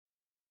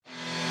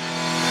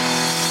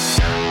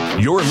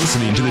You're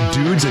listening to the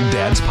Dudes and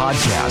Dads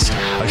Podcast,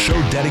 a show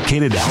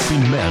dedicated to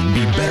helping men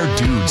be better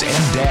dudes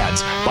and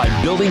dads by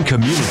building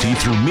community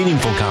through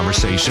meaningful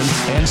conversation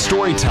and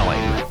storytelling.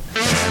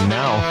 And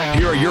now,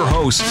 here are your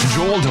hosts,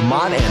 Joel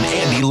DeMont and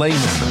Andy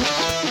Lehman.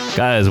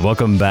 Guys,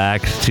 welcome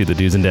back to the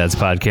Dudes and Dads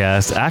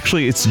Podcast.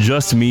 Actually, it's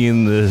just me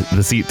in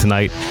the seat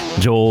tonight.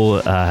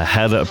 Joel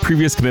had a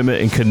previous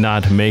commitment and could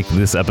not make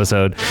this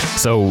episode.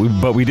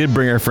 But we did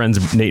bring our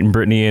friends Nate and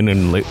Brittany in,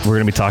 and we're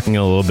going to be talking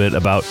a little bit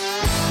about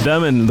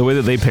them and the way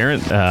that they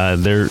parent.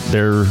 Their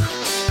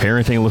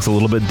parenting looks a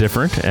little bit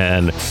different,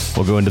 and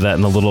we'll go into that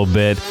in a little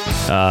bit.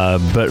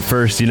 But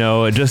first,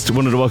 I just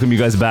wanted to welcome you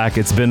guys back.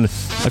 It's been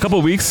a couple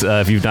of weeks.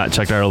 If you've not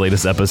checked our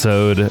latest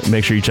episode,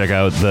 make sure you check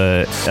out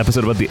the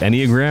episode about the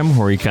Enneagram,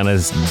 where we kind of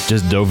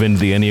just dove into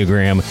the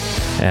Enneagram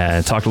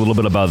and talked a little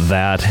bit about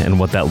that and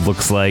what that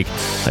looks like.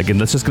 Again,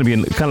 that's just going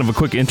to be kind of a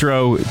quick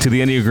intro to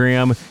the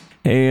Enneagram,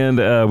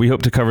 and we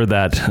hope to cover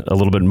that a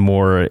little bit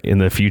more in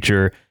the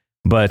future.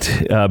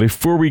 But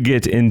before we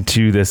get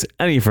into this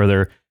any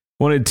further,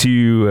 wanted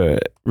to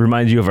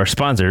remind you of our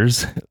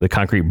sponsors. The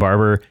Concrete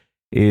Barber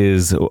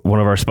is one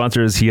of our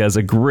sponsors. He has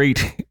a great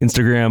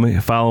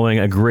Instagram following,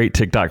 a great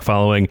TikTok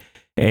following.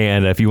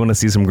 And if you want to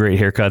see some great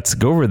haircuts,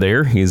 go over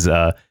there. He's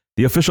the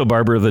official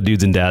barber of the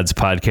Dudes and Dads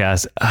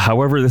Podcast.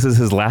 However, this is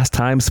his last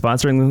time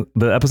sponsoring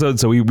the episode.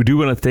 So we do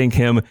want to thank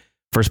him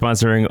for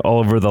sponsoring all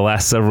over the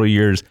last several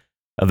years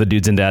of the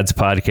Dudes and Dads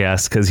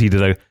Podcast, because he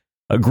did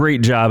a great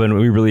job, and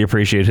we really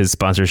appreciate his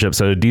sponsorship.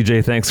 So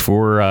DJ, thanks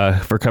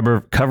for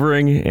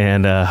covering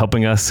and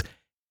helping us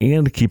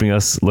and keeping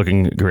us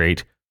looking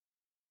great.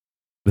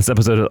 This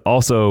episode is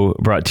also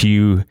brought to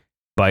you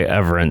by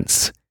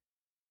Everence.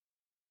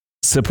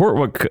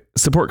 Support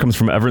comes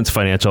from Everence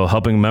Financial,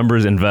 helping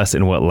members invest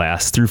in what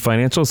lasts through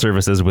financial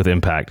services with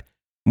impact.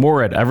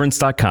 More at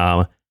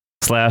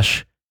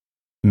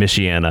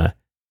everence.com/Michiana.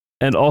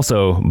 And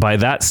also by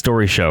That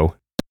Story Show.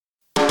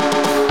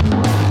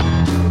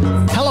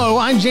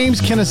 I'm James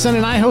Kennison,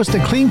 and I host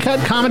a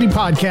clean-cut comedy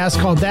podcast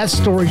called That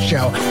Story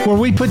Show, where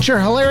we put your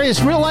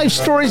hilarious real-life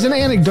stories and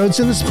anecdotes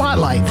in the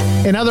spotlight.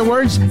 In other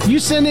words, you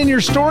send in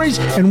your stories,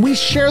 and we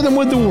share them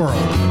with the world.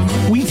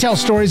 We tell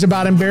stories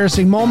about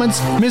embarrassing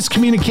moments,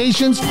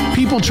 miscommunications,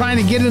 people trying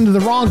to get into the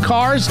wrong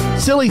cars,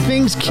 silly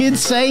things kids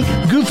say,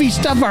 goofy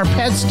stuff our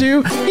pets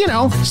do,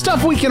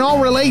 stuff we can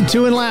all relate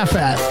to and laugh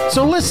at.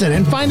 So listen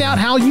and find out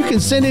how you can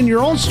send in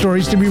your own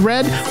stories to be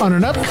read on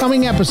an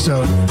upcoming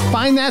episode.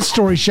 Find That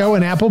Story Show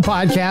in Apple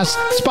Podcasts,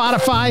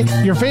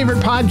 Spotify, your favorite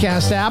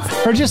podcast app,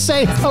 or just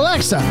say,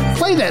 Alexa,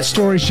 play That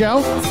Story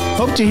Show.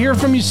 Hope to hear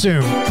from you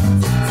soon.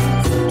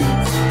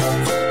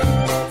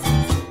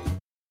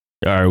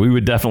 All right, we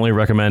would definitely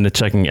recommend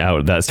checking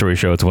out That Story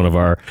Show. It's one of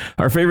our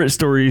favorite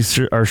stories,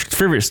 our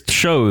favorite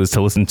shows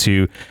to listen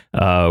to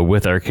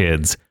with our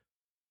kids.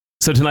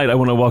 So tonight, I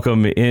want to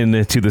welcome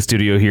in to the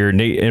studio here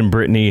Nate and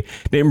Brittany.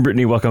 Nate and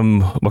Brittany,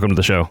 welcome to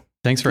the show.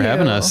 Thanks for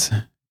having us.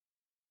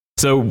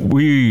 So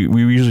we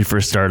usually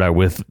first start out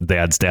with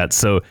dad stats.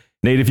 So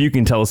Nate, if you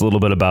can tell us a little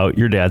bit about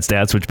your dad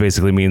stats, which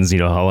basically means,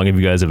 how long have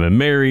you guys have been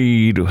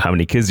married, how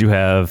many kids you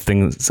have,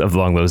 things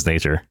along those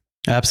nature.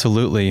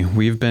 Absolutely.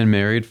 We've been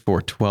married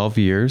for 12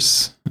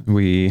 years.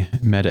 We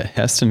met at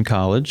Heston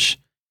College,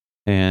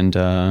 and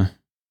it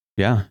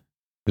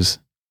was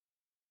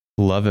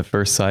love at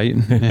first sight.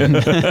 And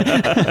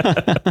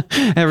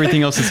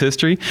everything else is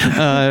history.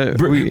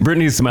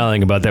 Brittany's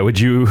smiling about that. Would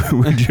you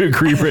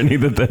agree, Brittany,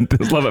 that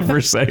that's love at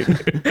first sight?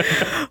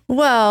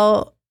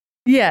 Well,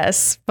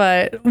 yes,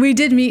 but we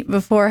did meet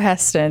before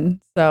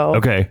Heston. So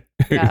okay.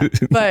 Yeah,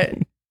 but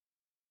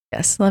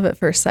yes, love at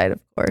first sight,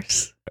 of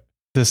course.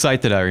 The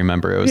site that I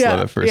remember, it was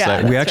love at first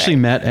sight. We actually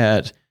met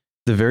at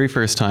the very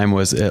first time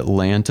was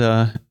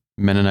Atlanta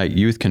Mennonite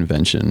Youth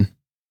Convention.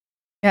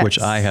 Yes. Which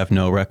I have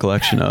no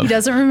recollection of. He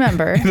doesn't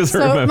remember.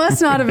 It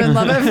must not have been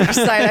love at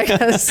first sight, I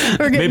guess.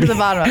 We're getting to the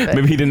bottom of it.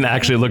 Maybe he didn't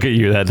actually look at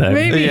you that time.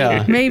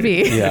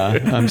 Maybe. Yeah,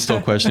 I'm still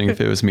questioning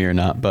if it was me or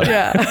not, but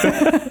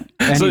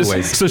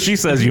anyways. So she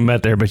says you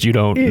met there, but you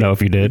don't know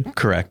if you did?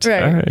 Correct.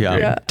 Right. Right.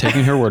 Yeah.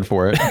 Taking her word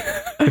for it.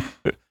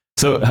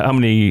 So how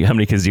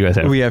many kids do you guys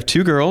have? We have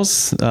two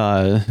girls.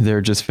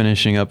 They're just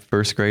finishing up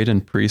first grade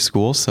and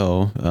preschool,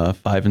 so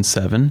 5 and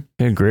 7.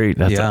 Yeah, great.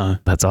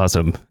 That's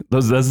awesome.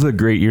 Those are the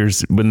great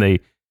years when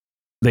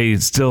they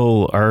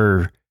still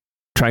are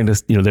trying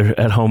to, they're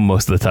at home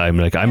most of the time.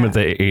 Like I'm at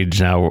the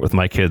age now with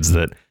my kids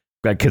that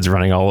got kids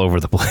running all over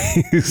the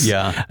place.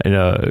 Yeah. I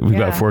know we've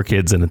got 4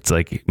 kids, and it's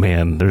like,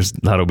 man,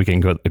 there's not a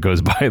weekend that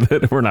goes by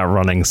that we're not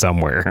running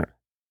somewhere.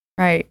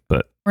 Right.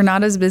 But we're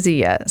not as busy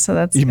yet. So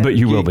that's good. But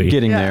you will be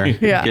getting there.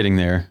 Yeah. Getting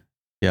there.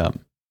 Yeah.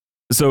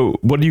 So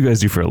what do you guys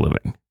do for a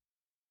living?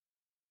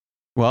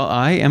 Well,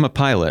 I am a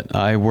pilot.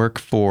 I work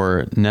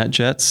for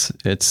NetJets.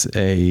 It's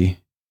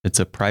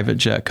a private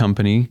jet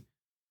company.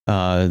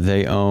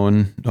 They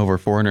own over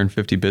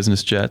 450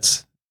 business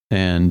jets,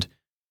 and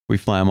we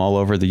fly them all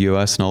over the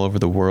U.S. and all over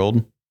the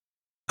world.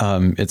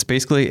 It's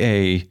basically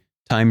a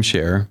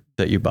timeshare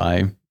that you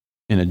buy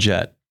in a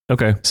jet.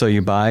 Okay. So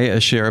you buy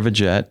a share of a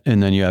jet,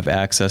 and then you have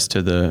access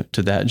to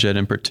that jet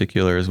in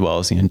particular, as well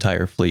as the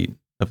entire fleet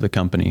of the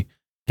company.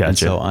 Gotcha. And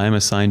so I'm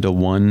assigned to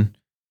one.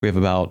 We have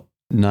about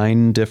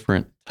 9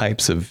 different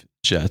types of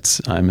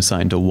jets. I'm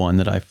assigned to one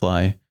that I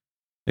fly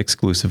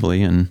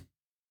exclusively, and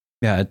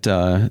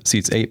it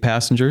seats 8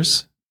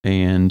 passengers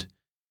and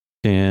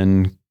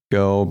can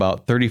go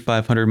about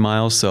 3,500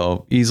 miles,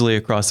 so easily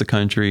across the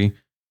country,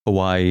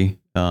 Hawaii,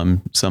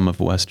 some of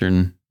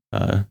Western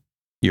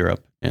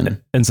Europe.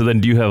 And so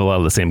then do you have a lot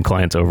of the same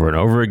clients over and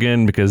over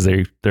again because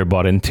they're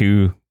bought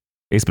into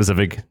a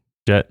specific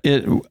jet?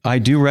 I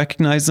do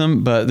recognize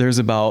them, but there's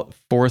about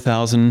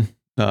 4,000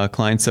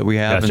 clients that we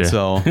have. Gotcha.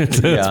 And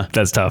so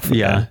that's tough.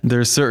 Yeah.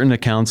 There's certain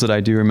accounts that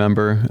I do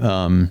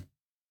remember.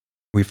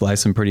 We fly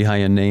some pretty high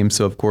end names.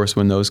 So of course,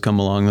 when those come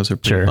along, those are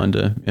pretty fun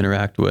to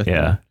interact with.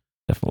 Yeah,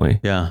 definitely.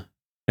 Yeah.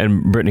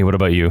 And Brittany, what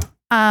about you?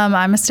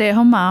 I'm a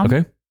stay-at-home mom.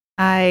 Okay.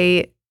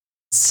 I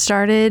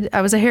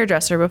was a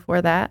hairdresser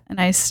before that, and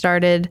I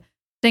started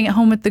staying at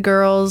home with the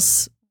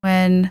girls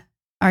when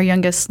our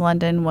youngest,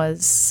 London,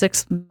 was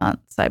 6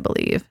 months, I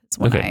believe. Is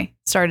when I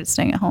started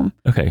staying at home.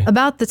 Okay.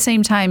 About the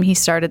same time he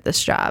started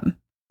this job.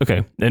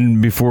 Okay.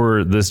 And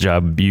before this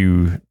job,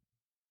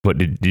 what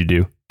did you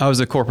do? I was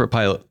a corporate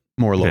pilot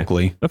more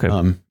locally. Okay.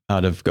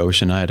 Out of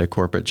Goshen. I had a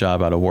corporate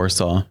job out of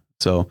Warsaw.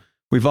 So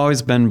we've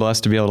always been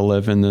blessed to be able to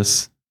live in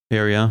this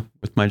area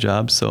with my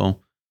job. So,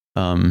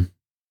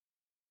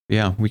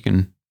 we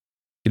can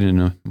get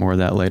into more of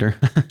that later.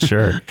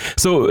 Sure.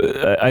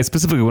 So I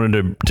specifically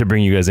wanted to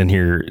bring you guys in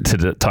here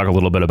to talk a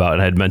little bit about,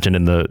 and I had mentioned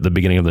in the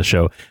beginning of the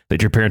show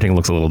that your parenting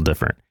looks a little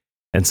different.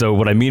 And so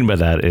what I mean by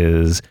that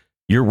is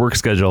your work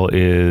schedule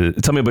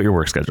tell me about your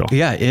work schedule.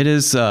 Yeah, it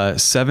is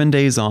 7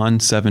 days on,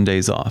 7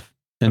 days off.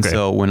 And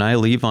so when I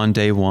leave on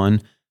day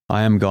 1,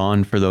 I am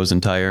gone for those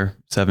entire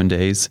 7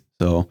 days.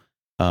 So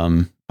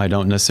I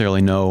don't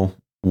necessarily know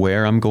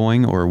where I'm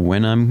going or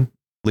when I'm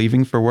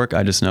leaving for work.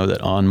 I just know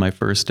that on my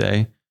first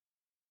day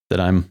that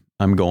I'm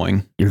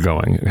going. You're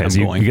going. Okay. I'm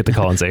going. You get the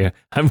call and say,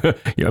 I'm going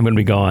to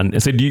be gone.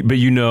 And so but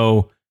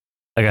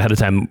like ahead of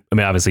time, I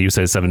mean, obviously you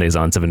say 7 days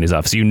on, 7 days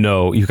off. So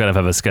you kind of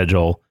have a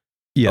schedule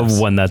of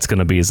when that's going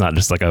to be. It's not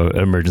just like an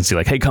emergency,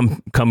 like, hey,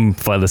 come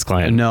fly this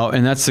client. No.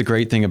 And that's the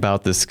great thing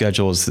about this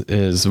schedule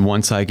is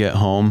once I get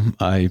home,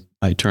 I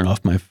turn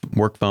off my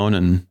work phone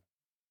and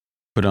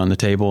put it on the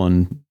table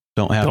and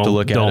don't have to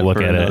look at it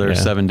for another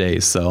 7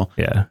 days. So,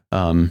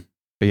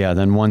 but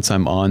then once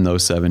I'm on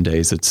those 7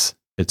 days,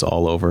 it's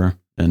all over,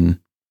 and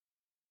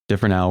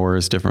different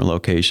hours, different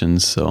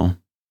locations. So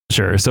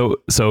sure. So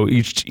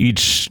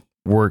each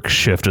work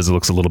shift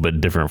looks a little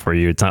bit different for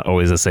you. It's not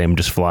always the same.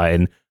 Just fly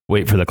and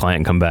wait for the client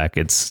and come back.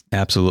 It's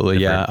absolutely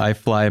different. Yeah. I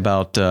fly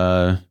about 3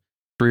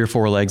 or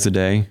 4 legs a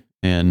day,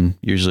 and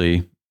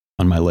usually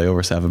on my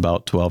layovers have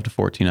about 12 to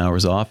 14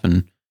 hours off,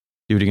 and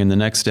do it again the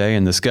next day.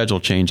 And the schedule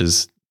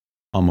changes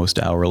almost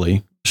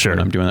hourly. Sure. When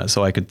I'm doing that.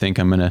 So I could think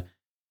I'm going to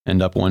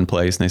end up one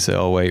place and they say,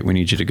 oh, wait, we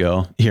need you to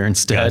go here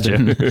instead.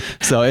 Gotcha.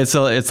 So it's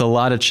a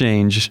lot of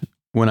change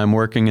when I'm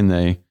working, and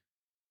they,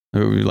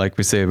 like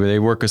we say, they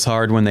work us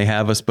hard when they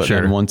have us, but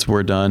then once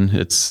we're done,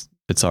 it's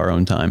our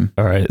own time.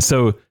 All right.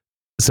 So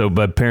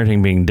but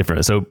parenting being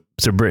different. So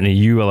Brittany,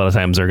 you a lot of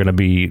times are going to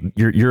be,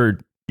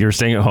 you're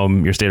staying at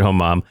home, you're stay-at-home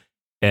mom,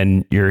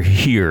 and you're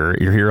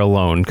here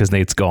alone because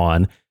Nate's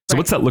gone. So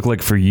what's that look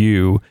like for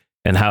you?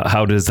 And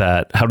how does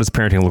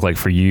parenting look like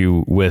for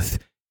you with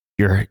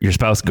your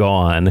spouse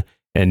gone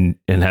and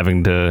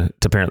having to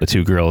parent the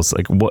 2 girls?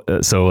 Like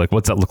what's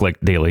that look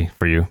like daily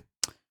for you?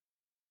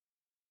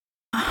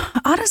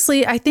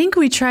 Honestly, I think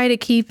we try to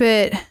keep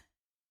it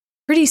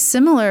pretty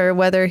similar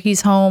whether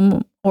he's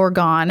home or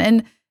gone.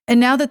 And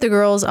now that the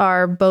girls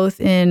are both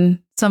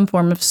in some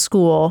form of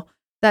school,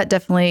 that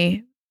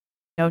definitely,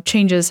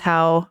 changes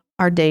how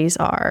our days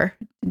are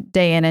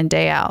day in and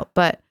day out.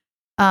 But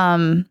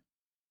I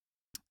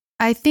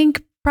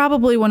think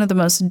probably one of the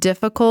most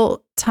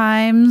difficult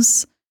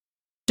times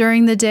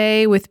during the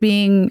day with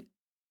being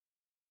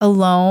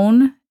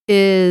alone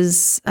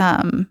is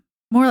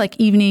more like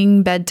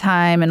evening,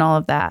 bedtime, and all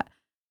of that.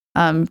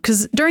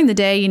 Because during the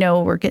day,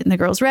 we're getting the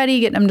girls ready,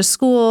 getting them to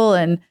school,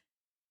 and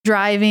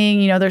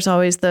driving. There's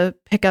always the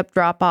pickup,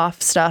 drop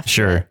off stuff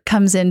that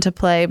comes into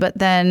play. But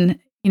then,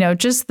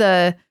 just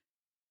the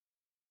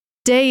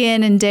day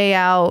in and day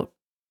out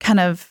kind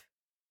of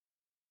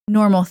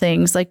normal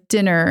things like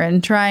dinner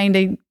and trying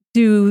to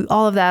do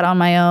all of that on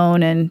my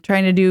own, and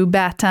trying to do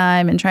bath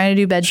time and trying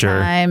to do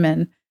bedtime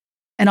and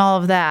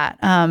all of that.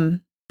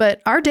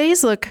 But our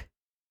days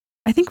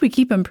I think we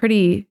keep them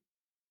pretty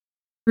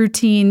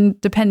routine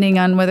depending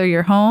on whether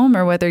you're home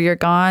or whether you're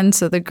gone.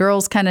 So the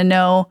girls kind of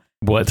know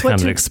what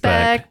to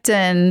expect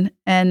and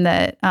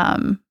that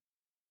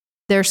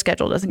their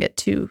schedule doesn't get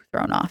too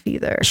thrown off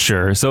either.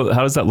 Sure. So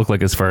how does that look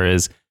like as far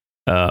as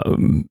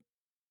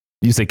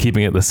you say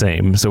keeping it the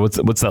same? So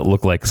what's that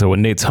look like? So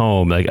when Nate's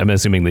home, like I'm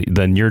assuming that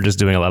then you're just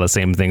doing a lot of the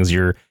same things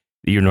you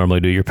normally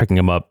do. You're picking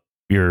him up.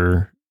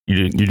 You're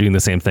doing the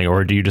same thing,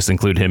 or do you just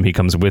include him? He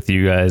comes with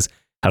you guys.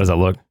 How does that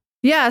look?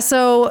 Yeah.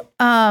 So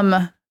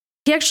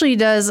he actually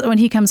does, when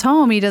he comes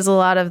home, he does a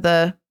lot of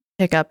the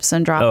pickups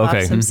and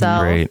drop-offs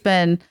himself. Great.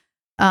 And,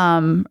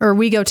 or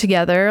we go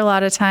together a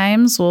lot of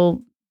times.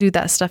 We'll do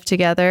that stuff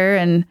together,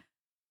 and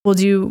we'll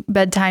do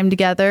bedtime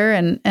together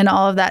and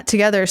all of that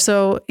together.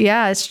 So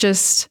yeah, it's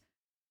just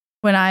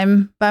when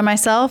I'm by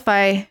myself,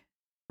 I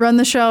run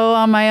the show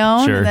on my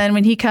own. Sure. And then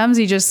when he comes,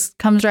 he just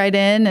comes right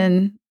in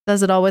and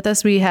does it all with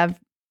us. We have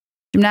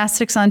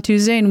gymnastics on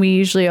Tuesday, and we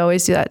usually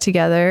always do that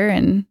together.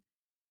 And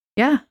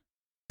yeah.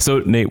 So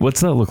Nate,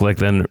 what's that look like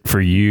then for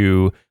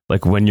you?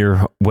 Like when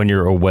you're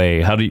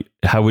away,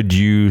 how would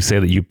you say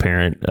that you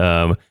parent?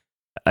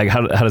 Like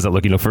how does that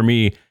look? You know, for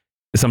me,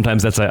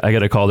 sometimes that's I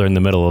get a call during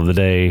the middle of the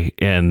day,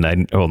 and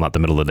not the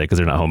middle of the day because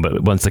they're not home,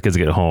 but once the kids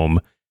get home,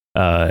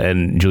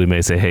 and Julie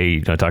may say, "Hey,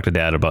 you know, talk to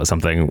Dad about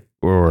something,"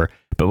 but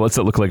what's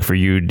it look like for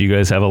you? Do you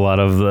guys have a lot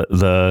of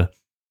the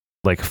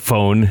like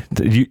phone?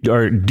 Do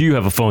you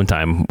have a phone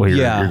time while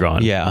you're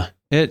gone? Yeah,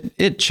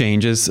 it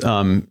changes.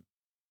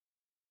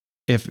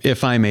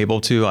 If I'm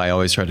able to, I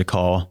always try to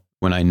call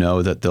when I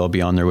know that they'll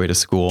be on their way to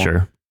school.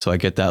 Sure. So I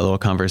get that little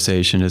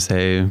conversation as,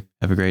 "Hey,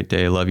 have a great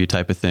day, love you,"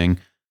 type of thing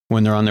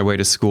when they're on their way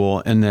to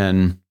school. And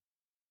then,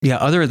 yeah,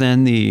 other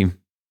than the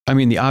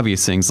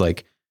obvious things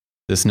like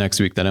this next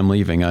week that I'm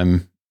leaving,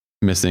 I'm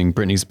missing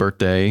Brittany's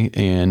birthday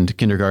and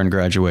kindergarten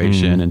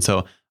graduation. And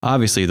so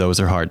obviously those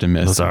are hard to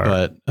miss,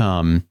 but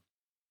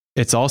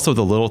it's also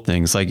the little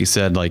things. Like you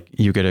said, like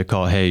you get a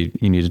call, "Hey,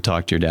 you need to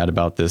talk to your dad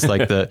about this."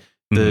 Like the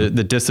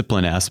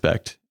discipline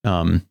aspect.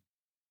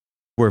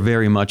 We're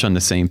very much on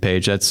the same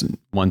page. That's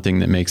one thing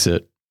that makes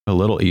it a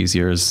little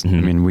easier is, I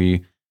mean,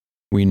 we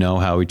know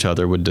how each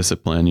other would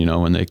discipline, you know,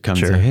 when they come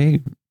and say,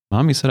 "Hey,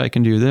 Mommy said I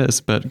can do this,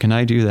 but can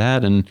I do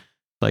that?" And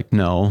like,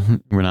 no,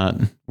 we're not,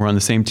 we're on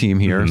the same team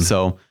here.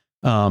 So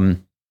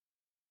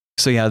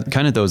yeah,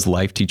 kind of those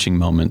life teaching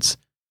moments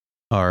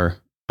are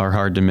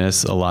hard to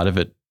miss. A lot of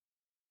it,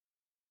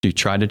 you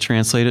try to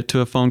translate it to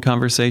a phone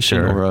conversation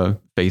or a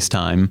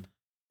FaceTime.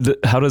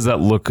 How does that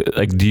look?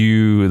 Like, do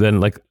you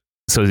then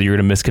so you're going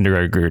to miss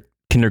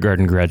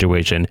kindergarten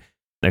graduation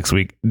next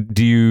week.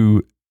 Do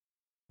you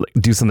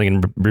do something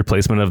in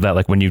replacement of that?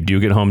 Like when you do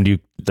get home, do you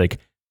like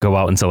go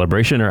out in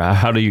celebration, or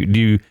how do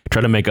you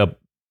try to make up,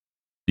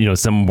 you know,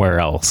 somewhere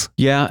else?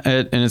 Yeah.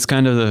 And it's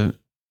kind of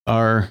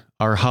our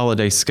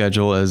holiday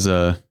schedule as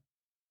a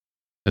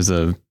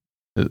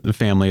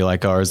family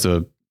like ours,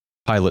 a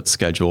pilot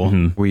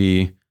schedule.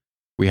 We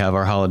have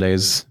our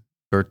holidays,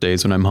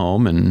 birthdays when I'm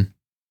home, and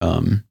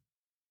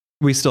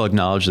we still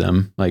acknowledge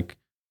them. Like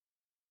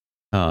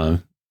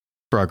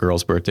for our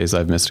girls' birthdays,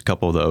 I've missed a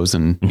couple of those,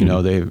 and you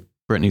know,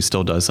 Brittany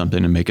still does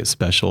something to make it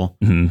special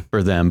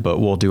for them. But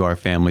we'll do our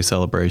family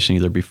celebration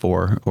either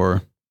before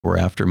or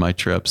after my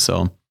trip.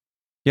 So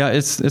yeah,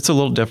 it's a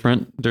little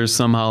different. There's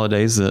some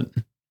holidays that,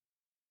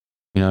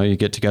 you know, you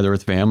get together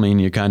with family and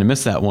you kind of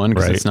miss that one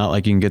because it's not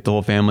like you can get the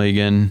whole family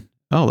again.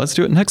 Oh, let's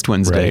do it next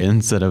Wednesday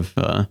instead of.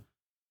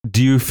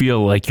 Do you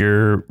feel like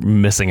you're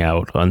missing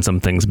out on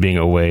some things being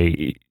away,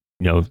 you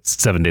know,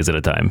 7 days at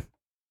a time?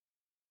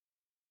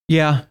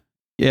 Yeah,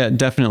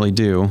 definitely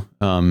do.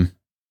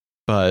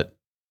 But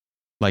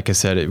like I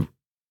said,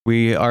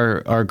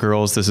 our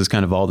girls, this is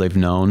kind of all they've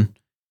known.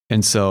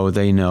 And so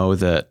they know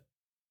that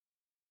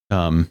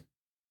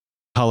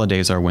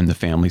holidays are when the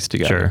family's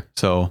together.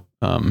 So,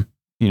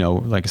 you know,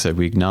 like I said,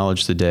 we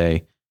acknowledge the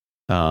day,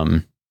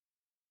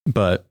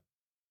 but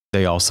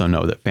they also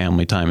know that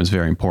family time is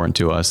very important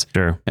to us.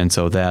 And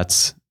so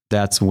that's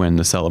when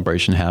the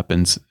celebration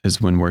happens, is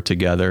when we're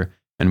together,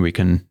 and we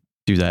can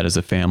do that as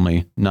a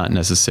family, not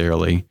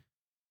necessarily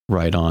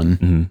right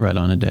on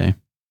a day.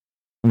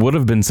 What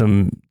have been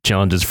some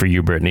challenges for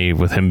you, Brittany,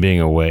 with him being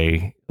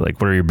away? Like,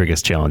 what are your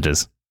biggest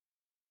challenges?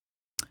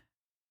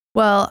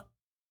 Well,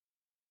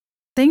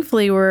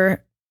 thankfully we're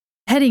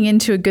heading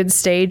into a good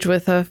stage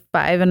with a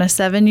 5 and a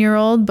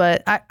 7-year-old,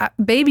 but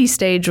baby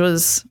stage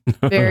was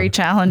very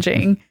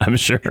challenging. I'm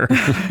sure.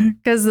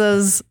 Because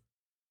those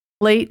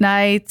late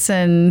nights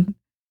and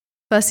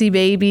fussy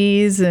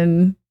babies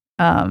and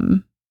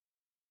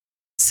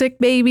sick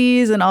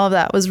babies and all of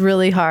that was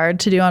really hard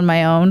to do on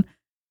my own.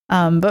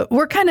 But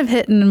we're kind of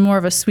hitting more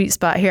of a sweet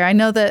spot here. I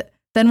know that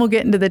then we'll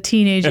get into the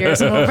teenage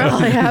years and we'll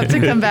probably have to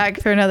come back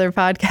for another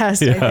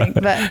podcast, I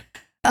think. But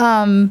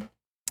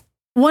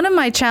one of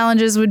my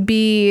challenges would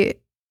be,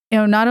 you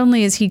know, not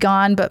only is he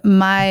gone, but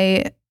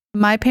my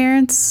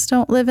parents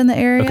don't live in the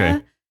area.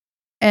 Okay.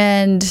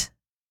 And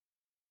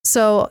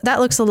so that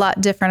looks a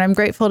lot different. I'm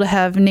grateful to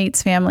have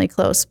Nate's family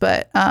close,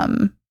 but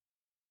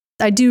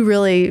I do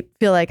really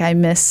feel like I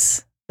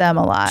miss them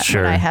a lot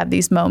when I have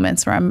these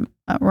moments where I'm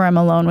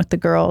alone with the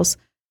girls.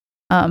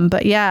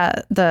 But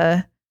yeah,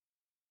 the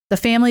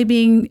family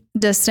being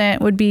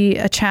distant would be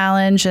a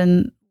challenge,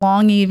 and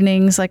long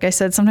evenings. Like I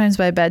said, sometimes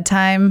by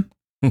bedtime,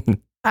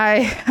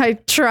 I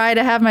try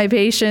to have my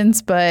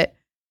patience, but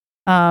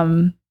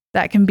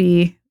that can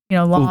be, you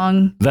know,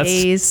 long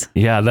days.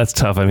 Yeah, that's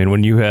tough. I mean,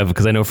 when you have,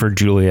 because I know for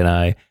Julie and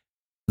I,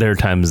 there are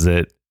times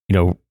that, you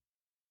know,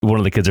 one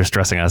of the kids are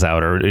stressing us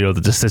out, or, you know,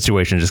 the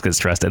situation just gets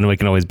stressed, and we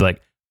can always be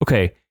like,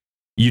 okay,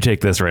 you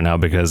take this right now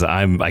because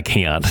I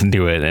can't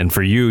do it. And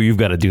for you, you've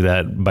got to do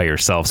that by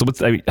yourself. So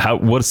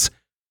what's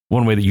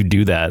one way that you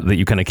do that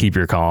you kind of keep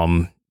your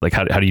calm? Like,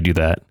 how do you do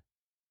that?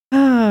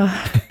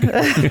 Oh,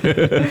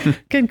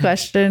 good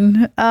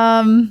question.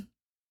 I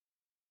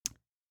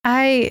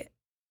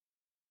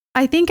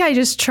think I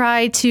just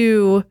try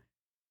to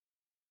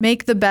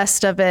make the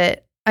best of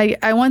it.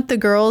 I want the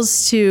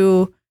girls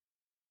to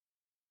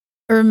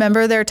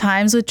remember their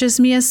times with just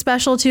me as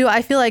special too.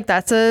 I feel like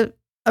that's a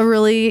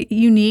really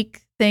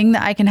unique thing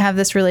that I can have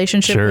this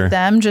relationship Sure. with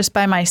them just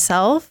by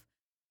myself.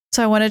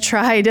 So I want to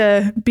try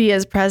to be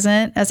as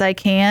present as I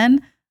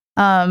can.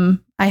 I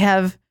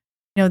have,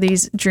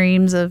 these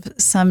dreams of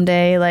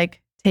someday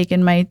like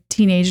taking my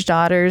teenage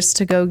daughters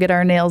to go get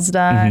our nails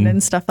done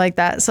and stuff like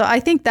that. So I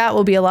think that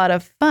will be a lot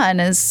of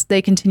fun as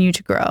they continue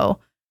to grow.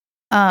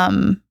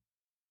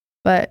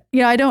 But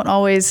I don't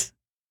always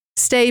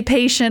stay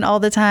patient all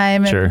the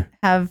time and Sure.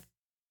 have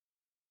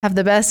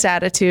the best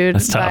attitude.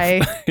 That's tough.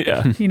 By,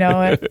 Yeah.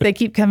 if they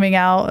keep coming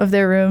out of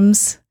their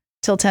rooms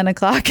till 10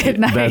 o'clock at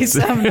night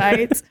some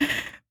nights.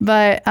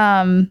 But,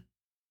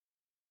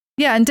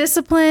 and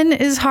discipline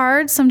is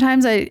hard.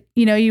 Sometimes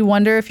you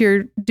wonder if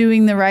you're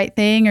doing the right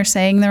thing or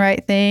saying the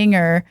right thing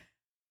or,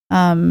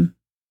 I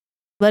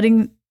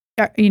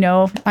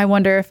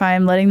wonder if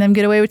I'm letting them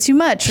get away with too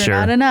much or Sure.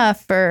 not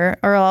enough or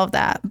all of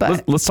that.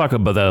 But Let's talk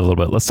about that a little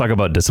bit. Let's talk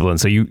about discipline.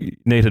 So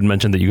Nate had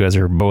mentioned that you guys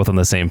are both on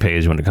the same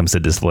page when it comes to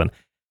discipline.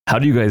 How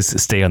do you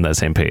guys stay on that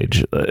same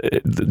page?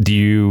 Do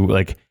you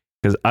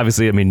because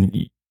obviously, I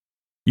mean,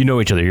 you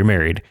know each other, you're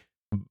married,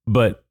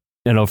 but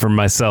for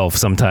myself,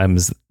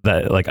 sometimes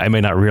that I may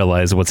not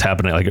realize what's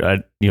happening.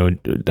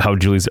 How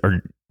Julie's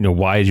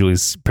why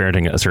Julie's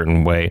parenting a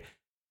certain way.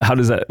 How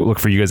does that look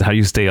for you guys? How do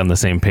you stay on the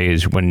same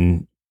page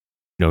when,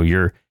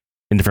 you're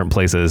in different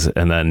places?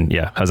 And then,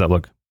 how's that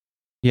look?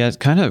 Yeah, it's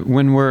kind of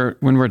when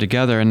we're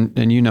together and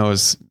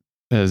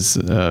as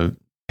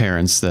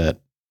parents that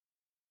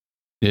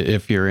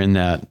if you're in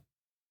that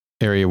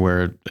area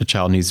where a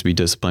child needs to be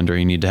disciplined or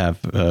you need to have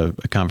a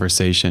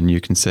conversation, you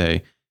can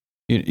say,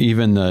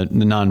 even the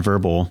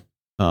nonverbal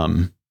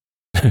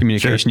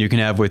communication Sure. you can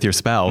have with your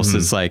spouse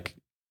is like,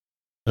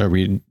 are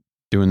we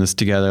doing this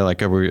together?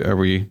 Like, are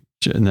we,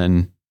 and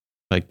then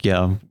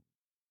yeah,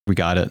 we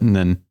got it. And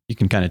then you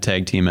can kind of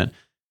tag team it.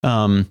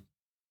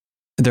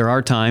 There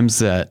are times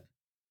that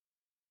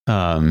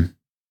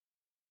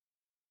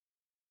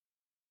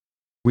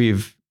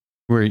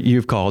where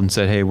you've called and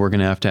said, hey, we're going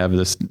to have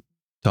this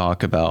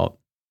talk about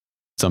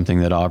something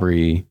that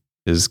Aubrey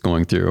is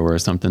going through or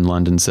something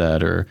London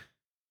said,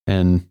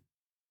 and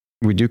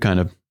we do kind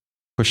of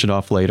push it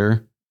off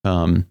later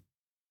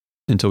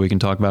until we can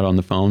talk about it on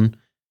the phone.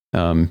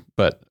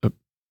 But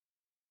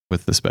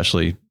with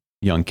especially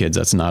young kids,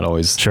 that's not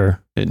always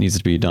Sure. It needs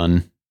to be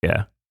done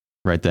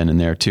right then and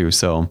there too.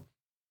 So,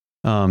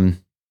 we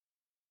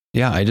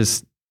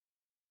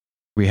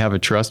have a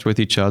trust with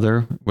each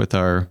other, with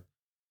our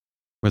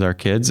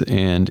kids.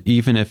 And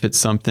even if it's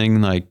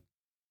something like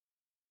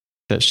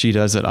that she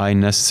does that I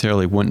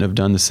necessarily wouldn't have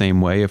done the same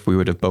way if we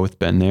would have both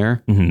been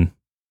there, kind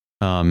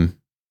of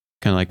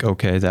like,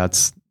 okay,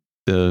 that's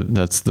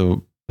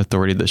the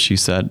authority that she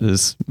set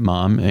as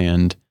mom,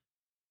 and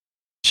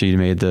she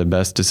made the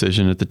best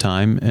decision at the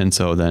time. And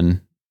so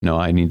then,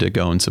 I need to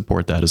go and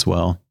support that as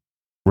well.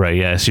 Right.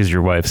 Yeah. She's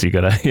your wife. So you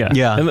gotta,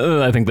 Yeah. And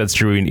I think that's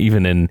true. And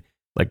even in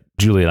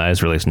Julie and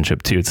I's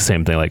relationship too, it's the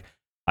same thing.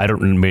 I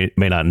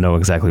may not know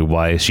exactly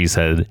why she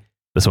said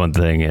this one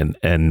thing.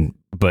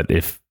 But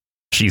if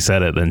she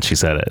said it, then she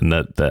said it. And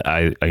that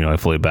I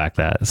fully back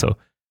that. So,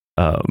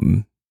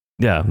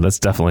 that's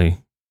definitely.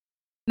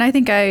 And I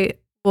think I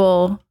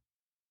will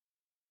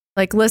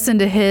listen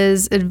to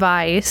his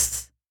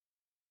advice.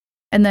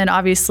 And then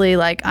obviously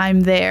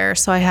I'm there.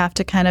 So I have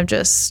to kind of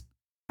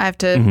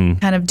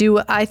kind of do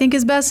what I think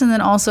is best. And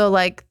then also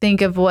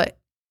think of what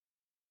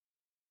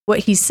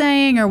he's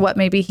saying or what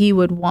maybe he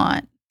would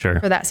want Sure.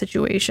 for that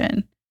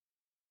situation.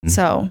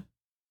 So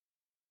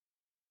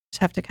just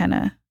have to kind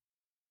of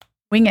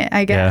wing it,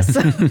 I guess.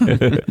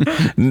 Yeah.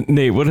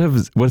 Nate,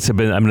 what's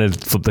been, I'm going to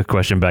flip the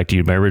question back to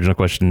you. My original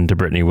question to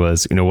Brittany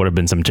was, what have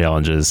been some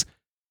challenges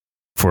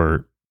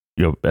for,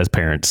 as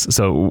parents?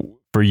 So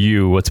for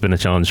you, what's been a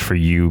challenge for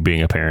you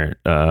being a parent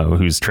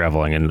who's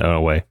traveling and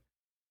away?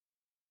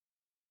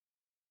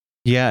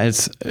 Yeah,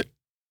 it's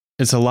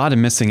a lot of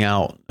missing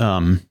out.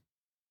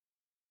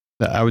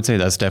 I would say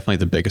that's definitely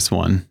the biggest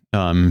one.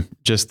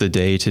 Just the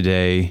day to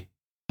day.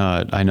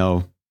 I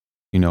know,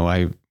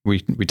 we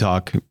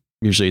talk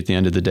usually at the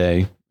end of the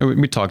day.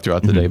 We talk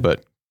throughout the day,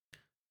 but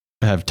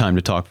I have time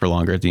to talk for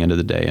longer at the end of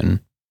the day.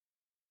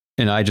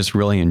 And I just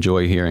really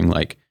enjoy hearing,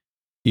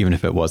 even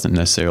if it wasn't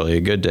necessarily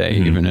a good day,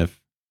 even if,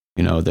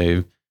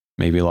 they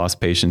maybe lost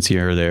patience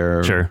here or there,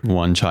 or Sure.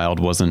 one child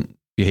wasn't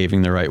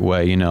behaving the right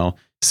way,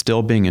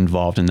 still being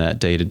involved in that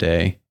day to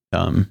day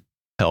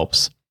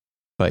helps.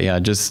 But yeah,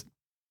 just,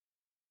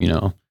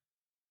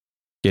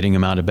 getting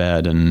them out of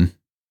bed and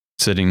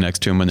sitting next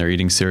to them when they're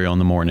eating cereal in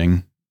the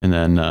morning. And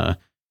then,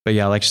 but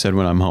yeah, like you said,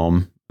 when I'm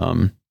home,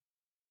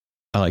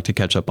 I like to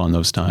catch up on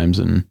those times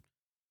and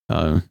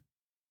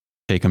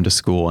take them to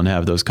school and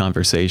have those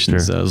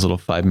conversations, Sure. those little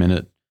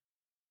 5-minute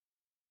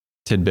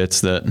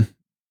tidbits that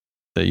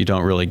you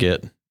don't really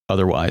get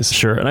otherwise.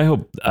 Sure. And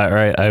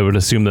I would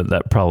assume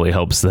that probably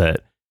helps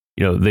that,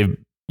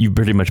 you've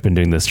pretty much been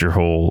doing this your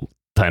whole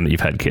time that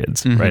you've had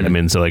kids, right? Mhm. I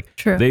mean, so like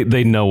True.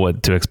 they know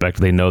what to expect.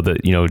 They know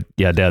that,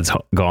 dad's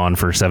gone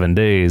for 7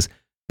 days,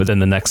 but then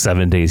the next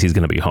 7 days he's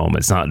going to be home.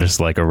 It's not just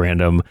like a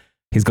random,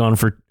 he's gone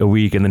for a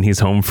week and then he's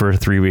home for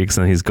 3 weeks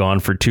and he's gone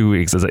for 2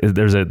 weeks.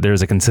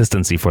 There's a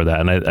consistency for that.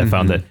 And I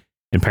found that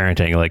in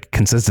parenting, like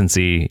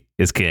consistency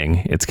is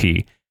king. It's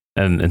key.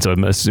 And so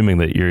I'm assuming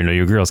that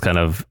your girls kind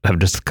of have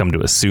just come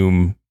to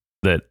assume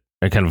that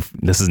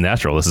this is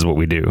natural. This is what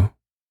we do.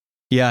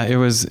 Yeah, it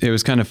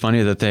was kind of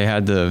funny that they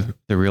had the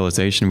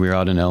realization. We were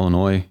out in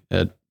Illinois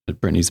at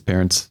Brittany's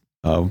parents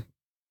about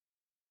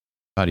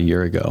a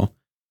year ago,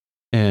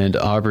 and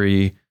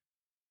Aubrey,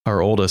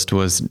 our oldest,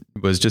 was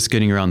just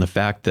getting around the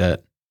fact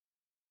that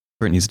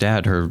Brittany's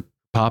dad, her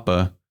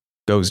papa,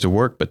 goes to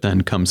work but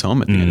then comes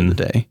home at the end of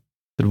the day.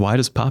 Said, why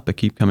does Papa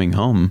keep coming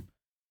home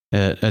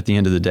at the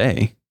end of the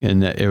day?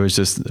 And it was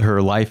just,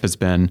 her life has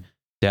been,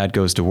 Dad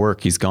goes to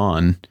work, he's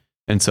gone.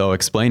 And so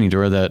explaining to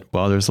her that,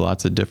 well, there's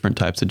lots of different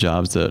types of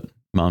jobs that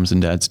moms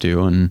and dads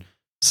do. And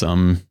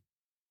some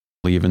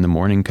leave in the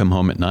morning, come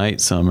home at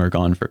night. Some are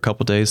gone for a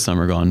couple days. Some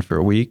are gone for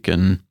a week.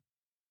 And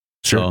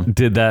Sure.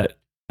 Did that,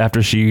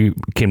 after she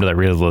came to that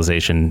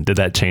realization, did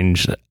that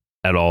change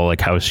at all?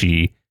 Like how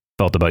she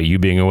felt about you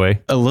being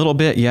away? a little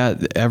bit. Yeah.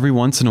 Every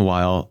once in a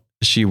while,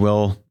 she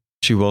will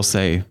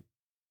say,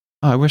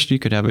 oh, I wish you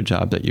could have a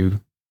job that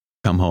you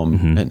come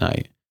home at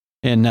night.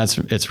 And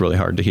it's really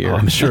hard to hear. Oh,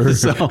 I'm sure.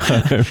 So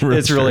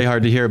it's really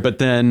hard to hear. But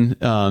then,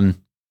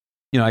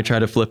 I try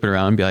to flip it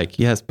around and be like,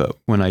 yes, but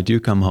when I do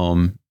come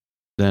home,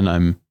 then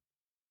I'm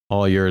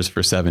all yours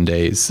for 7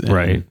 days. And,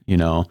 right.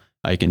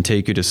 I can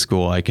take you to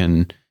school. I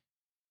can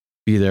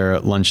be there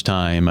at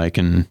lunchtime. I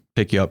can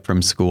pick you up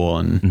from school.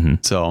 And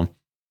so,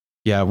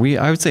 yeah,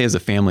 I would say as a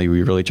family,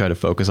 we really try to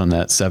focus on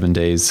that 7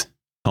 days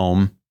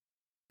home,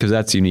 because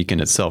that's unique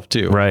in itself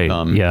too. Right.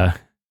 Yeah.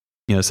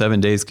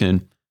 7 days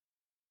can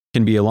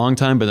be a long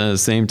time, but then at the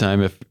same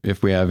time,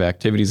 if we have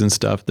activities and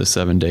stuff, the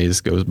 7 days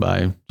goes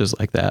by just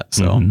like that.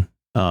 So,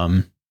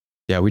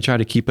 we try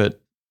to keep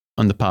it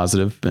on the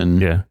positive.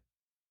 And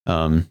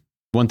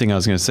one thing I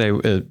was going to say,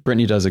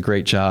 Brittany does a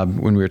great job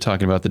when we were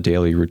talking about the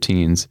daily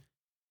routines,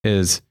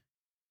 is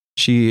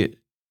she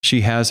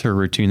has her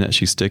routine that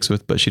she sticks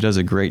with, but she does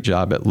a great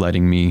job at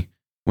letting me,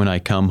 when I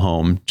come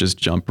home, just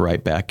jump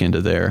right back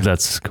into there.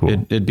 That's cool.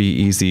 It'd be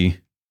easy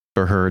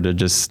for her to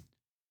just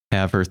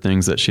have her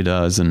things that she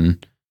does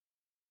and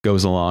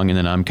goes along, and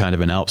then I'm kind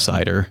of an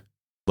outsider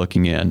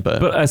looking in.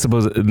 But I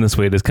suppose in this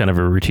way, it is kind of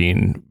a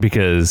routine,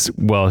 because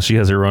while she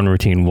has her own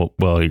routine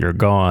while you're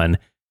gone,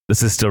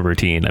 this is still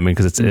routine. I mean,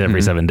 because it's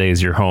every 7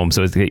 days you're home,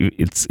 so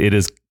it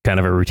is kind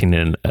of a routine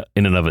in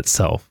and of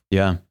itself.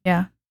 Yeah.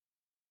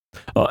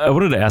 I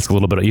wanted to ask a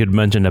little bit. You had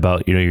mentioned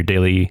about your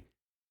daily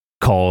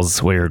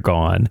calls where you're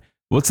gone.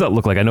 What's that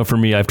look like? I know for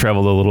me, I've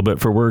traveled a little bit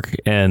for work,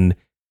 and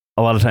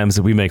a lot of times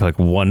we make like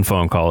one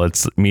phone call.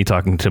 It's me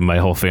talking to my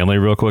whole family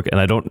real quick, and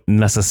I don't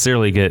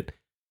necessarily get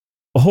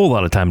a whole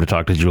lot of time to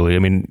talk to Julie. I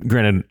mean,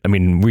 granted,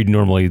 we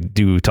normally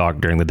do talk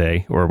during the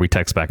day, or we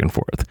text back and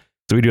forth.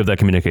 So we do have that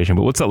communication,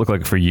 but what's that look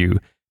like for you? Do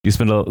you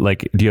spend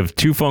do you have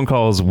 2 phone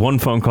calls, 1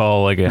 phone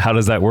call? Like, how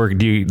does that work?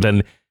 Do you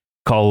then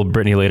call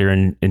Brittany later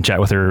and chat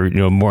with her,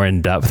 more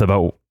in depth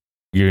about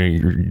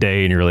your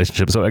day and your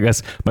relationship? So I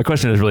guess my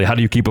question is really, how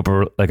do you keep up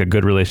a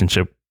good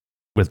relationship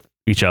with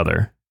each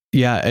other?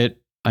 Yeah.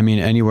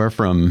 Anywhere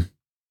from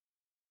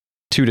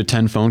 2 to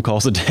 10 phone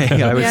calls a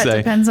day, I would say.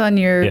 It depends on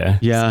your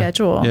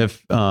schedule.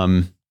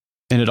 And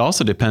it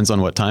also depends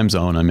on what time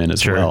zone I'm in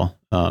as well.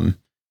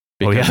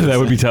 That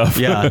would be tough.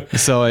 Yeah.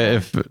 So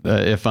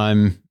if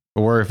I'm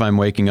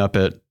waking up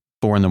at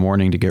 4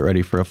 a.m. to get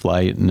ready for a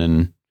flight and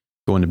then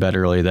going to bed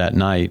early that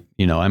night,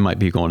 I might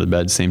be going to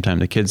bed the same time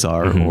the kids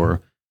are,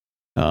 or,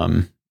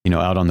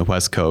 out on the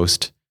West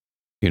Coast,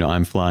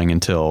 I'm flying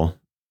until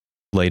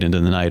late into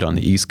the night on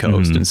the East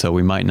Coast. And so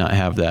we might not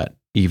have that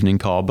evening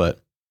call, but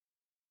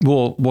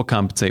we'll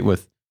compensate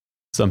with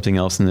something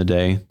else in the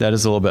day. That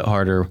is a little bit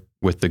harder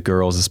with the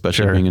girls,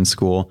 especially being in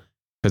school,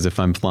 because if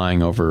I'm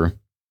flying over,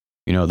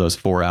 those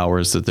 4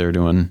 hours that they're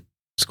doing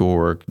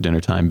schoolwork, dinner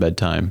time,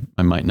 bedtime,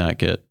 I might not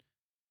get,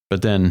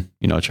 but then,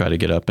 try to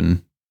get up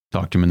and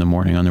talk to them in the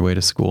morning on their way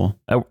to school.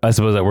 I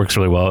suppose that works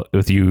really well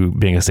with you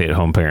being a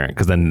stay-at-home parent,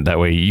 because then that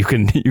way you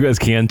guys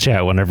can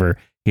chat whenever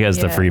he has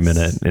the free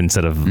minute,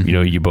 instead of,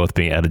 you both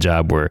being at a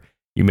job where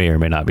you may or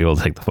may not be able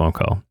to take the phone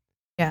call.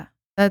 Yeah.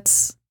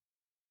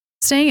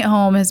 Staying at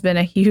home has been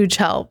a huge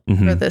help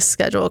for this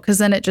schedule, because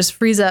then it just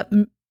frees up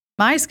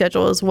my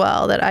schedule as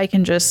well, that I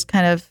can just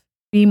kind of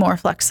be more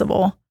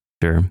flexible.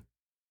 Sure.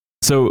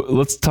 So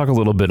let's talk a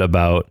little bit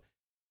about,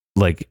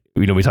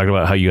 we talked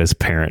about how you guys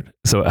parent.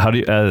 So how do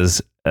you,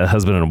 as a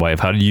husband and wife,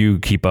 how do you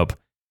keep up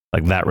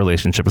that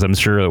relationship? Because I'm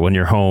sure when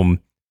you're home,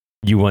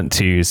 you want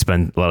to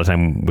spend a lot of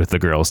time with the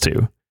girls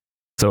too.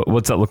 So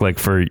what's that look like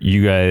for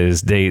you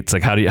guys dates?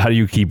 Like how do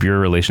you keep your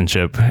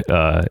relationship,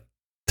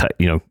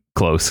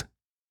 close?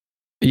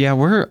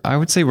 Yeah, I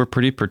would say we're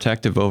pretty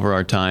protective over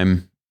our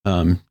time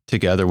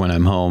together when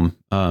I'm home.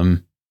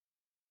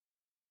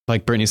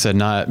 Like Brittany said,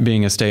 not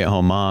being a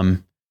stay-at-home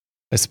mom,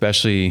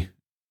 especially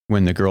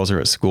when the girls are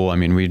at school. I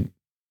mean, we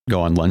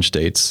go on lunch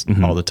dates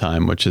all the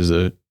time, which is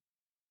a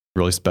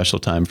really special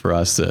time for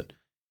us that,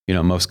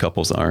 most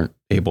couples aren't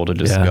able to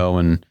just go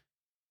and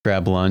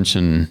grab lunch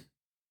and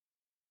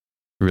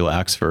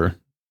relax for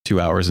 2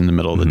 hours in the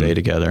middle of the day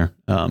together.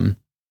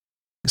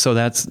 So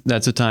that's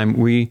a time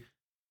we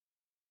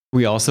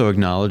also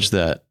acknowledge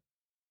that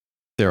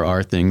there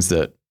are things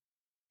that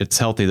it's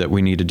healthy that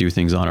we need to do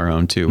things on our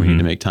own too. We need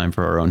to make time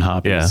for our own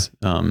hobbies.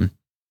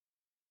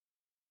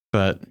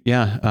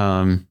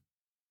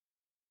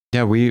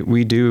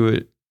 We do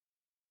it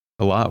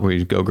a lot.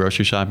 We go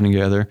grocery shopping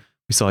together.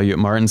 We saw you at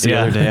Martin's the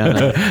other day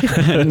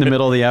in the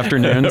middle of the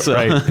afternoon. So,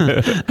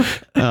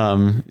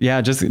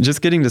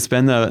 just getting to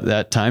spend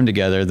that time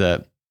together.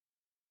 That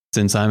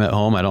since I'm at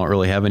home, I don't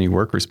really have any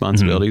work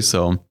responsibilities.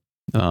 So,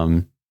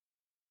 kind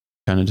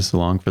of just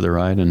along for the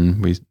ride,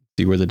 and we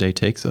see where the day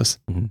takes us.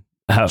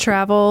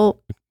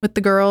 Travel with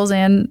the girls,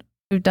 and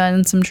we've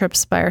done some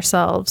trips by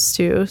ourselves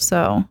too.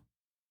 So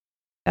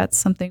that's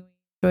something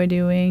we enjoy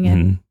doing.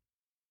 And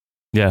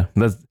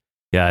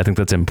I think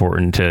that's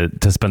important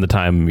to spend the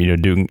time,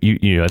 doing,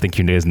 I think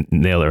you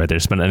nailed it right there.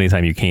 Spend any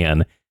time you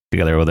can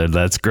together, whether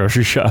that's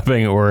grocery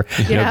shopping or,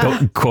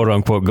 quote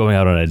unquote, going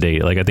out on a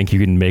date. Like, I think you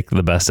can make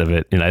the best of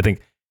it. And I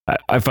think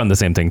I found the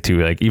same thing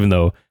too. Like, even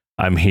though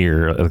I'm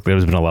here,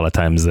 there's been a lot of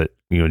times that,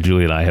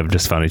 Julie and I have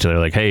just found each other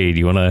like, hey, do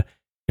you want to,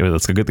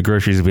 let's go get the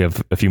groceries. We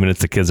have a few minutes.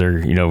 The kids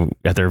are,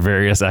 at their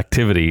various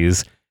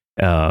activities.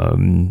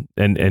 And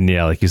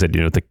like you said,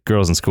 with the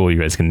girls in school, you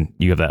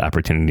have that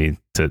opportunity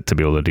to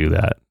be able to do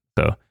that.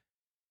 So,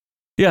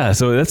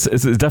 so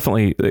it's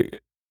definitely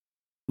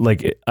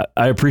like,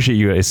 I appreciate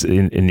you guys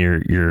in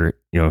your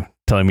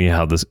telling me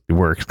how this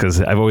works,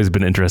 because I've always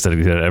been interested in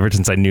it. Ever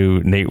since I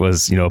knew Nate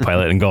was, a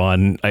pilot and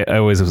gone, I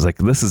always was like,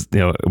 this is,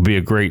 it'd be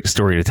a great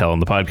story to tell on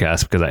the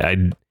podcast, because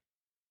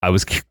I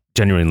was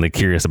genuinely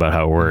curious about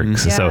how it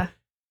works. So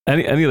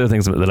any other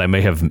things that I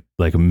may have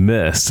like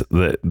missed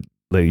that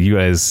like you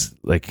guys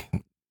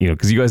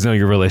because you guys know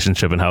your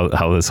relationship and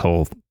how this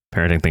whole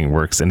parenting thing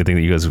works, anything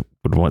that you guys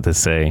would want to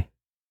say?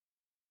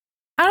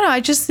 I don't know. I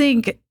just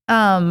think,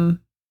 a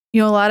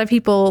lot of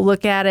people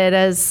look at it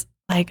as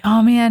like,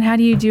 oh man, how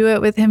do you do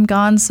it with him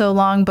gone so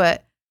long?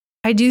 But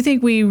I do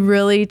think we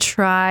really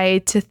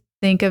try to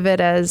think of it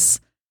as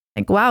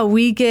like, wow,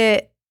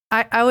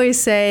 I always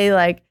say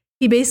like,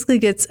 he basically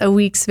gets a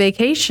week's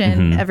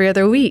vacation every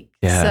other week.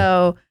 Yeah.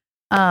 So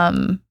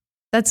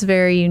that's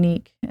very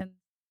unique. And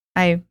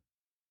I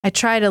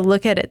try to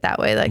look at it that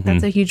way. Like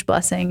that's a huge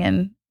blessing.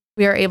 And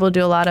we are able to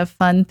do a lot of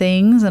fun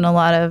things and a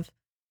lot of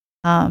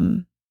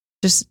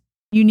just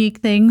unique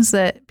things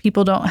that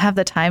people don't have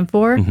the time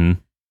for.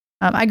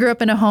 I grew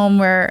up in a home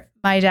where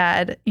my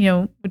dad,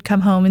 would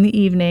come home in the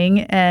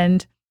evening,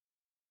 and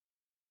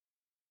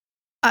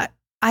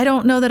I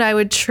don't know that I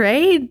would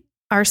trade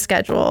our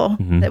schedule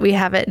that we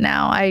have it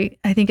now. I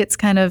think it's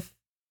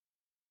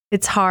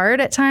it's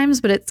hard at times,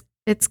 but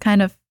it's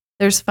kind of,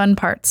 there's fun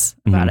parts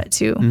about it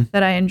too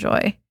that I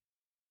enjoy.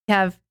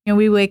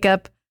 We wake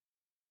up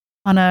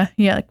on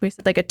like we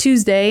said, like a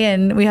Tuesday,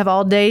 and we have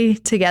all day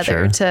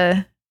together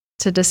to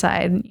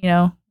decide,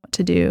 what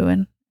to do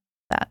and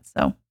that.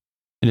 So.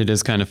 And it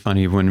is kind of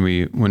funny when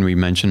we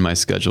mention my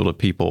schedule to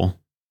people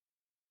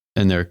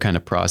and they're kind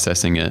of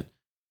processing it.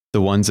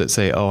 The ones that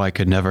say, oh, I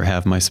could never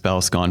have my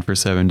spouse gone for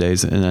 7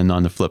 days. And then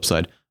on the flip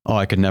side, oh,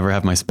 I could never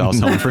have my spouse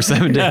home for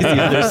 7 days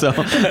either. So,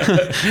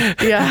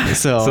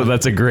 So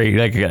that's a great,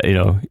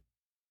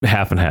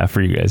 half and half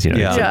for you guys, on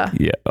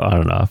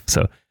and off.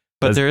 So,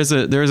 but there is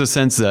a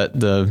sense that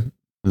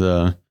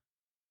the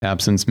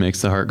absence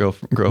makes the heart grow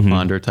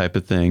fonder type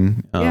of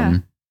thing.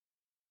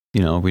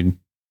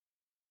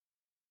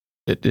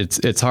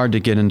 It's hard to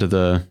get into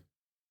the,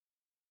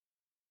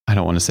 I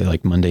don't want to say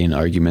like mundane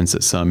arguments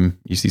that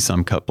you see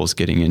some couples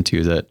getting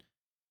into, that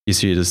you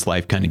see this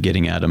life kind of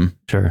getting at them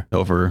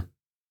over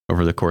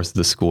the course of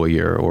the school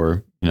year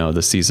or,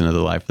 the season of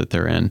the life that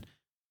they're in.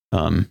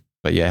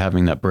 But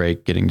having that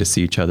break, getting to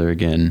see each other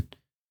again,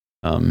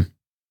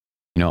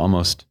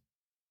 almost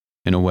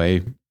in a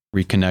way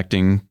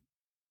reconnecting,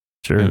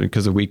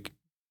 because a week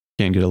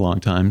can get a long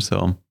time.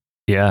 So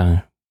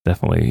yeah,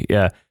 definitely.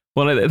 Yeah.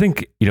 Well, I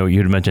think, you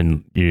had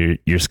mentioned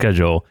your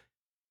schedule.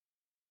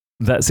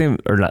 That same,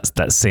 or not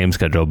that same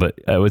schedule, but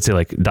I would say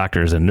like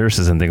doctors and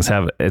nurses and things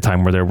have a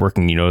time where they're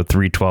working,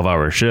 3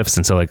 12-hour shifts.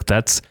 And so like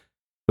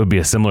would be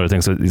a similar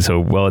thing.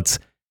 So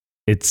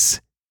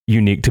it's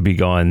unique to be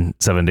gone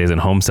 7 days and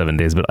home 7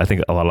 days, but I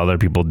think a lot of other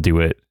people do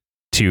it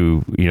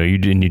too.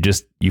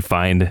 You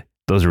find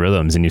those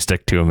rhythms and you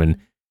stick to them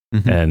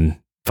and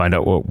find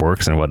out what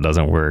works and what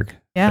doesn't work.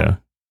 Yeah. So,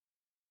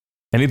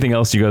 anything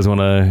else you guys want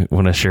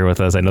to share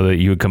with us? I know that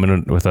you would come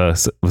in with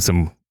us with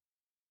some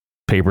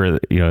paper,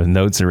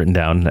 notes written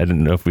down. I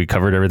didn't know if we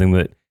covered everything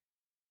that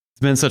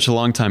been such a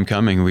long time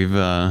coming. We've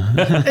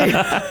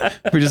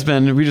we just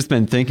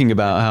been thinking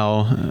about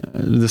how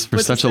this for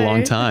such a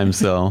long time.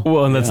 So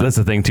well, and that's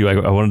the thing too.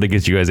 I wanted to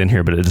get you guys in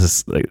here, but it's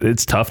just like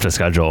it's tough to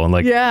schedule and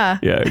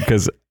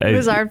because it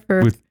was hard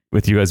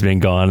with you guys being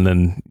gone, and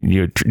then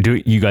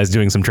you guys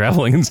doing some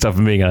traveling and stuff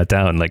and being out of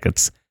town. Like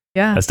that's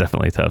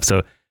definitely tough.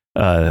 So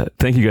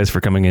thank you guys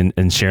for coming in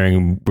and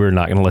sharing. We're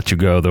not going to let you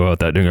go though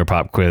without doing our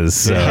pop quiz.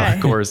 So. Yeah,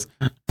 of course.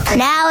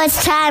 Now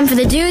it's time for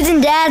the Dudes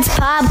and Dads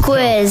Pop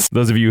Quiz.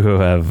 Those of you who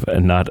have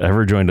not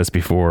ever joined us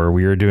before,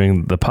 we are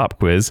doing the pop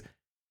quiz,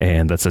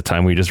 and that's a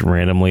time we just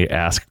randomly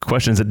ask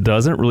questions that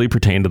doesn't really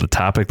pertain to the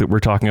topic that we're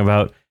talking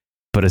about,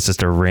 but it's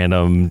just a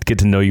random get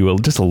to know you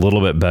just a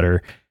little bit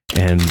better.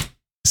 And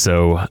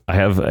so I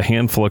have a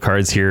handful of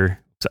cards here.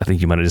 So I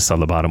think you might have just saw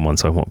the bottom one,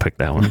 so I won't pick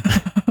that one.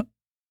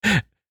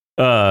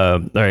 All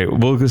right,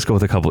 we'll just go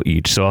with a couple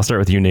each. So I'll start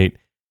with you, Nate.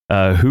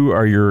 Who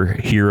are your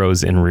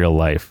heroes in real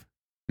life?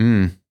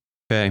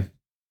 Okay.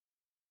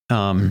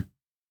 I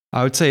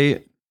would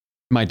say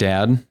my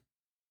dad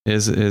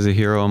is a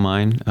hero of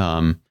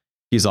mine.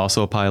 He's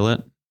also a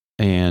pilot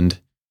and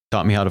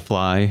taught me how to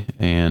fly.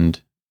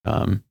 And,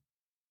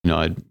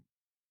 I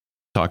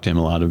talked to him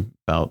a lot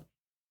about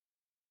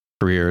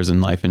careers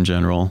and life in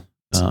general.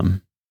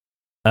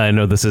 I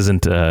know this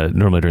isn't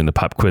normally during the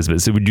pop quiz,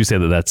 but so would you say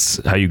that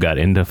that's how you got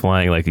into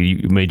flying? Like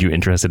you made you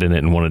interested in it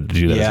and wanted to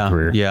do that as a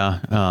career? Yeah.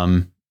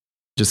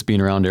 Just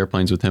being around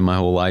airplanes with him my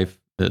whole life,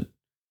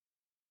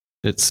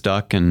 it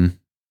stuck. And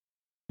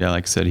yeah,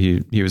 like I said,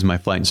 he was my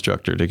flight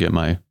instructor to get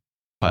my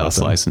pilot's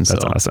license.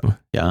 That's awesome.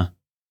 Yeah.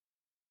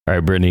 All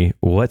right, Brittany,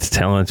 what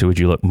talent would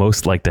you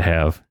most like to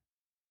have?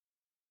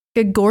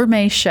 A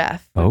gourmet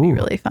chef would be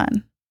really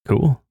fun.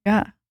 Cool.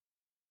 Yeah.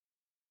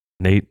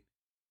 Nate,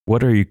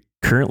 what are you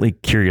currently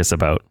curious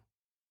about?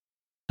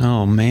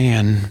 Oh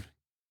man.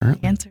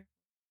 Answer.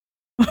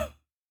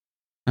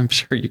 I'm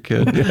sure you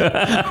could.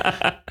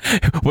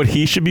 What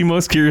he should be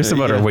most curious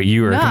about, or what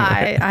you are? No,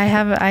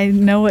 I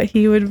know what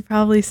he would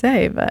probably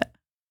say, but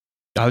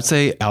I would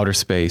say outer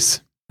space.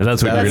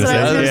 That's what you're going to say.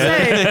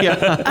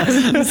 I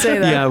was going to say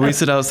that. Yeah, we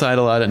sit outside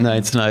a lot at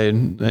nights,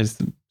 and I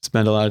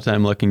spend a lot of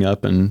time looking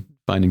up and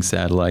finding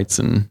satellites,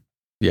 and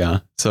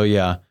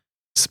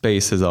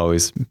space has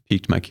always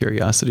piqued my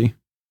curiosity.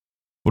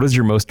 What is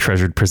your most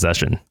treasured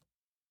possession?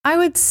 I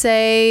would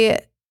say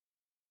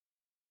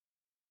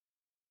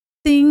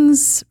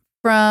things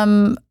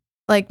from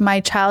like my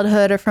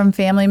childhood or from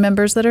family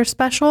members that are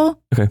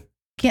special. Okay.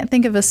 Can't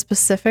think of a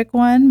specific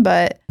one,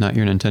 but not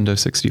your Nintendo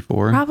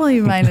 64.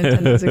 Probably my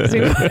Nintendo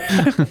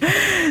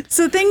 64.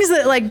 So things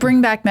that like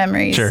bring back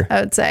memories, sure.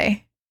 I would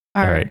say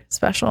are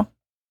special.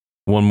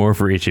 One more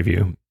for each of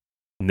you.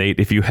 Nate,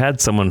 if you had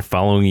someone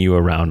following you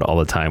around all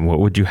the time, what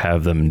would you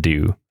have them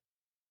do?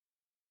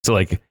 So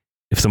like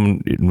if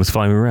someone was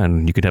following you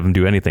around, you could have them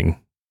do anything.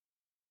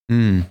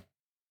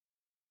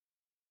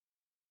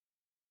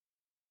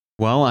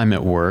 While I'm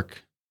at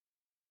work,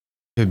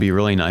 it'd be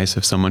really nice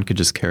if someone could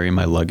just carry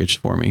my luggage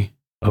for me.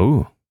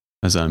 Oh,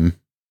 as I'm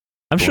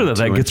sure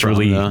that gets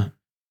really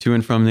to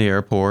and from the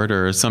airport,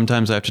 or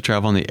sometimes I have to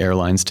travel on the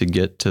airlines to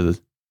get to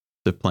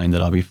the plane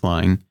that I'll be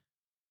flying.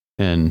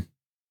 And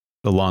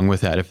along with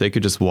that, if they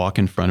could just walk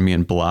in front of me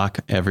and block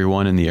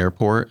everyone in the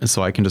airport,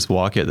 so I can just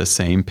walk at the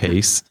same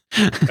pace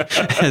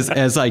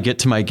as I get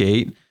to my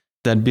gate,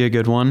 that'd be a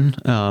good one.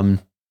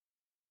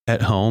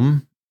 At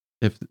home,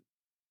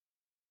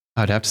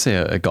 I'd have to say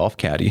a golf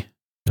caddy.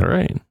 All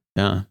right.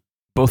 Yeah.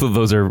 Both of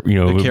those are,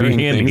 carrying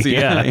handy. Things.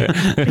 Yeah.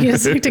 You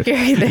just need to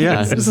carry things.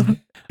 Yeah.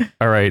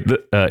 All right.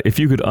 If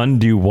you could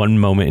undo one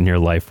moment in your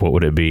life, what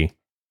would it be?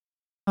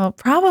 Oh,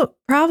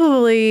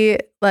 probably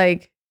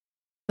like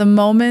the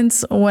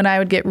moments when I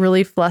would get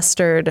really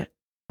flustered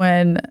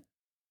when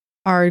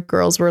our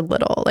girls were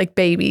little, like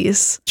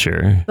babies.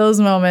 Sure. Those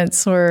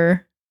moments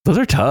were... Those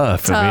are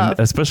tough. I mean,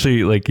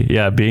 especially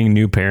being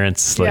new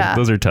parents,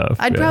 those are tough.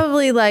 I'd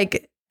probably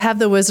have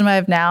the wisdom I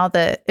have now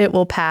that it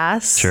will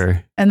pass.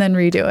 Sure. And then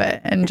redo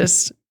it and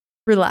just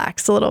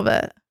relax a little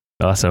bit.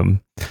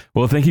 Awesome.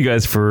 Well, thank you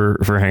guys for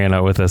hanging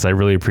out with us. I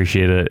really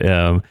appreciate it.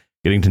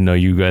 Getting to know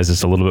you guys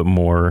just a little bit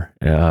more,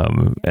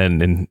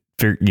 and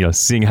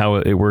seeing how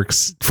it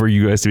works for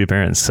you guys to be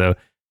parents. So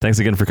thanks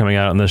again for coming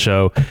out on the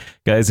show.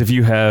 Guys, if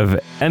you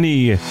have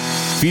any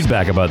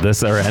feedback about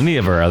this or any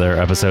of our other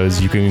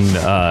episodes, you can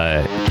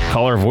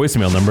call our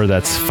voicemail number.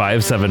 That's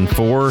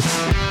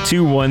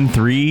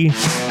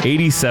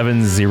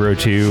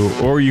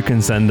 574-213-8702, or you can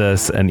send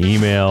us an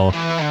email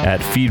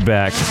at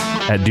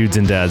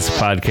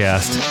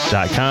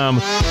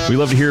feedback@dudesanddadspodcast.com. We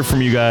love to hear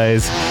from you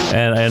guys.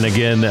 And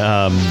again,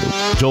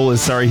 Joel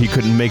is sorry he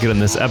couldn't make it on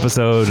this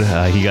episode.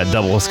 He got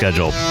double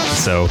scheduled,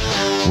 so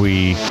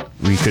we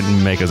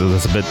couldn't make it with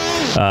us. But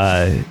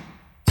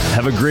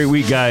have a great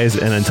week, guys,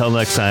 and until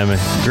next time,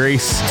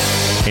 grace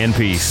and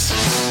peace.